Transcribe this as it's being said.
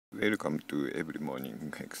Welcome to every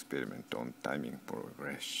morning experiment on timing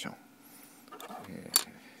progression.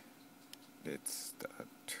 Let's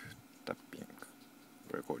start tapping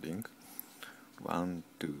recording. 1,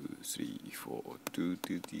 2, 3, 4, 2,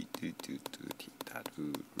 2, 2, 2, 2, 2, da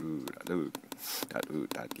do, ru, la do, da do,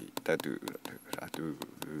 da di, da do, la do,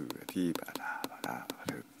 ru, la di, ba da, ba da, ba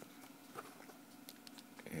do.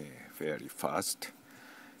 Very fast.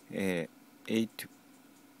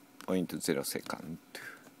 8.0 second.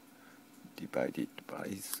 Divided by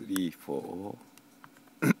 3, 4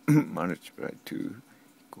 multiply 2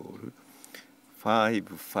 equal 5,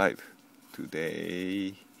 5.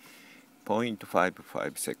 Today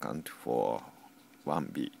 0.55 second for one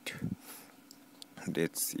beat.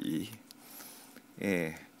 Let's see.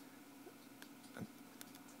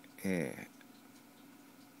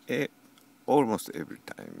 Almost every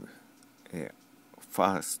time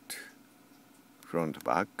first front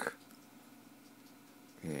back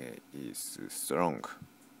is strong,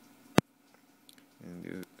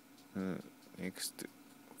 and next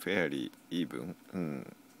fairly even,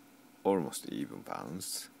 almost even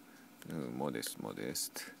bounce, modest,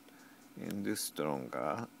 and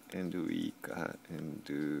stronger and weaker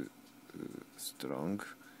and strong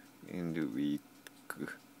and weak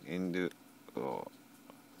and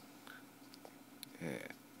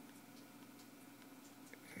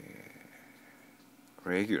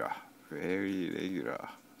regular, very regular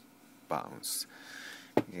bounce.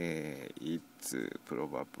 It's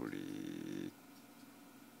probably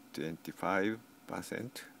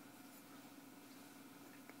 25%.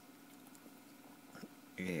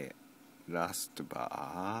 Last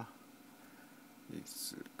bar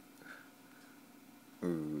is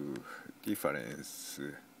difference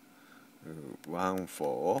 1,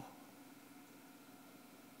 4,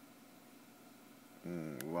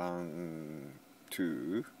 1,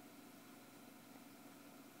 2,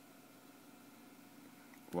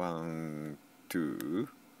 1, 2,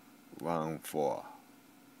 1, 4.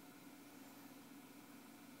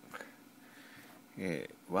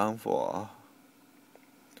 1, 4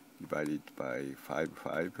 divided by 5,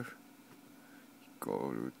 5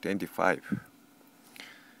 equal 25.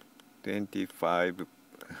 25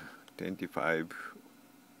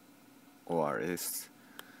 or less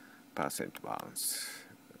percent bounce.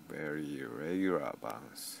 Very regular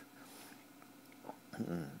bounce.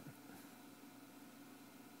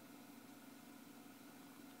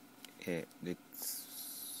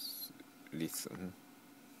 Let's listen.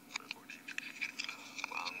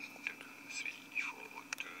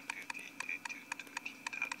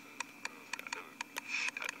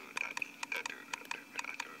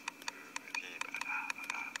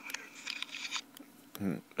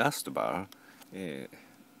 Last bar,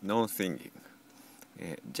 no singing,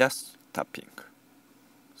 just tapping.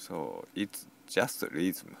 So it's just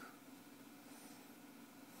rhythm.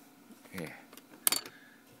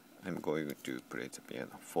 I'm going to play the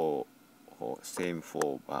piano for same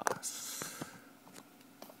 4 bars.